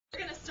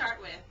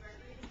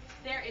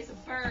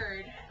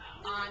bird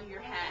on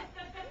your head?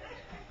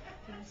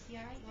 Can you see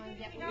all right? You want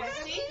to get You guys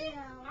see?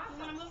 No. You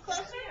want to move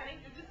closer?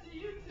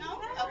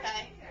 No?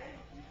 Okay.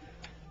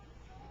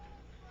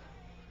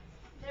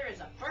 There is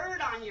a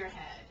bird on your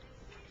head.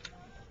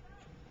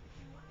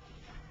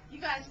 You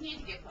guys need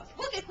to get closer.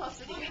 We'll get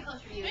closer to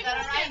you. Is that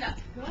all right? Stand up.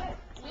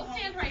 Good. We'll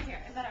stand right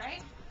here. Is that all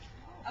right?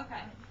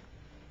 Okay.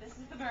 This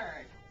is the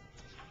bird.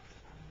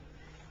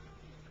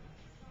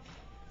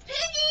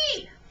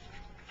 Piggy!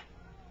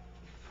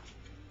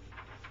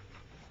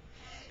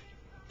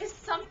 Is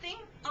something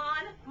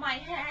on my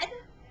head?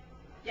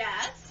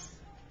 Yes.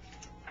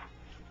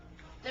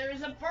 There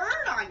is a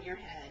bird on your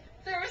head.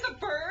 There is a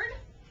bird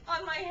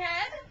on my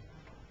head?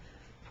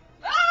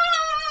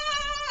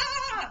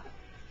 Ah!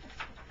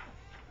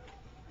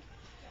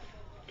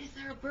 Is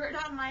there a bird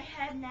on my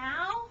head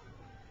now?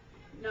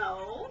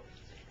 No.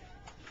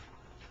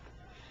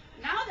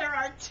 Now there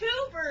are two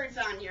birds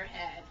on your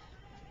head.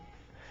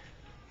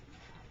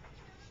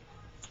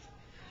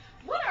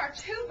 What are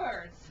two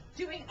birds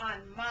doing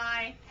on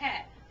my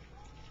head?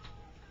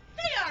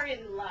 They are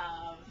in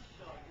love.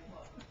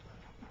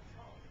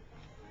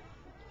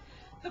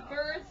 The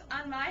birds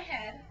on my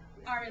head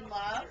are in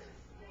love.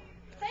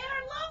 They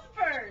are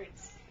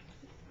lovebirds.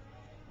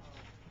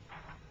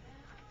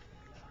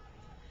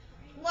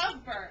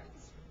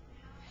 Lovebirds.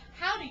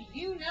 How do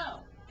you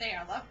know they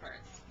are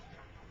lovebirds?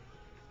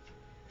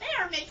 They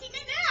are making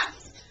a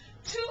nest.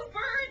 Two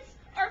birds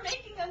are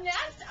making a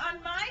nest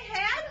on my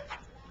head?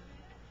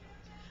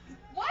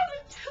 Why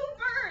would two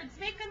birds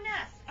make a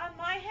nest on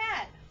my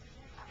head?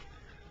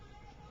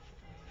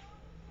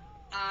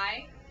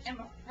 I am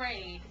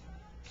afraid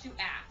to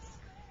ask.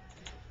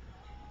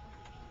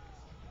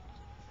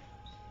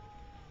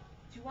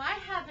 Do I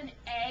have an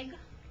egg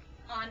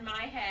on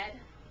my head?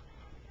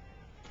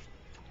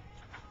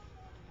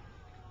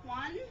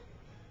 1,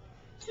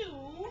 2,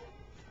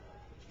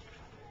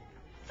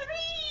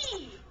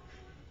 3.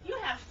 You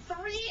have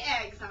 3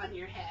 eggs on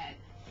your head.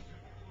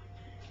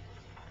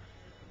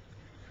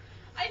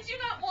 I do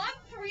not want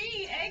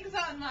 3 eggs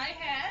on my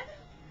head.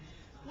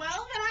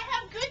 Well, then I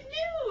have good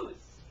news.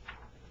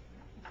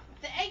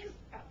 The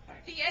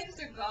eggs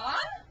are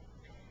gone.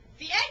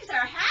 The eggs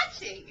are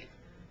hatching.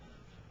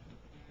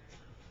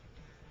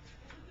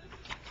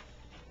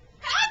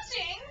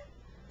 Hatching?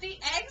 The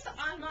eggs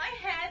on my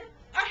head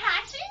are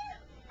hatching?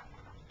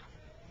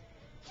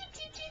 Cheep,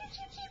 cheep, cheep,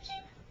 cheep, cheep,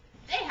 cheep.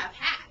 They have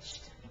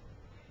hatched.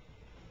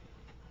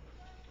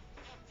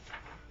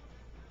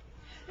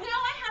 Now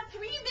I have 3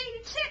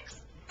 baby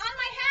chicks on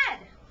my head,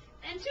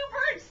 and 2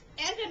 birds,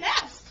 and a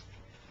nest.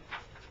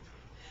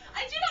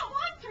 I do not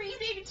want 3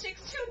 baby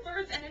chicks, 2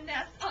 birds, and a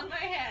nest on my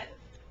head.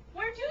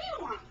 Where do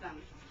you want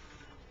them?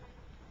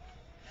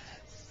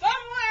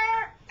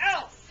 Somewhere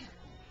else.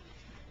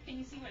 Can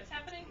you see what's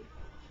happening?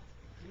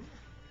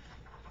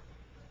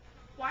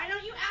 Why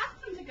don't you ask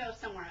them to go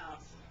somewhere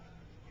else?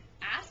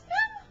 Ask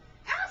them?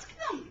 Ask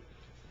them.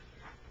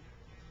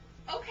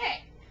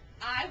 Okay,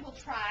 I will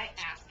try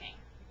asking.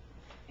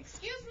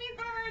 Excuse me,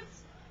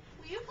 birds.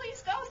 Will you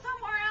please go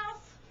somewhere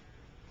else?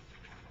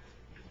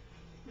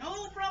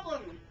 No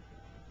problem.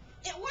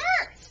 It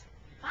worked.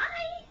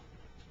 Bye.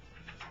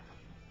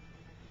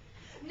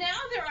 Now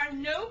there are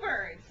no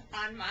birds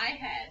on my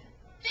head.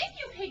 Thank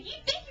you,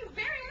 Piggy. Thank you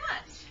very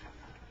much.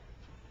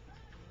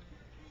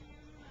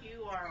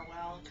 You are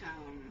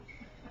welcome.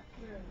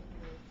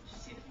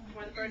 See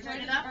where the birds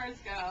ended up? Where did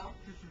the birds go?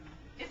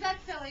 Is that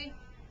silly?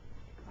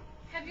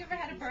 Have you ever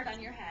had a bird on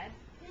your head?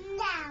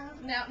 No.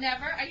 No,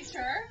 never? Are you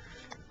sure?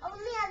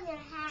 Only on your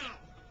hat.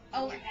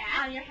 Oh,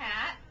 on your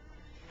hat?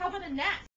 How about a nest?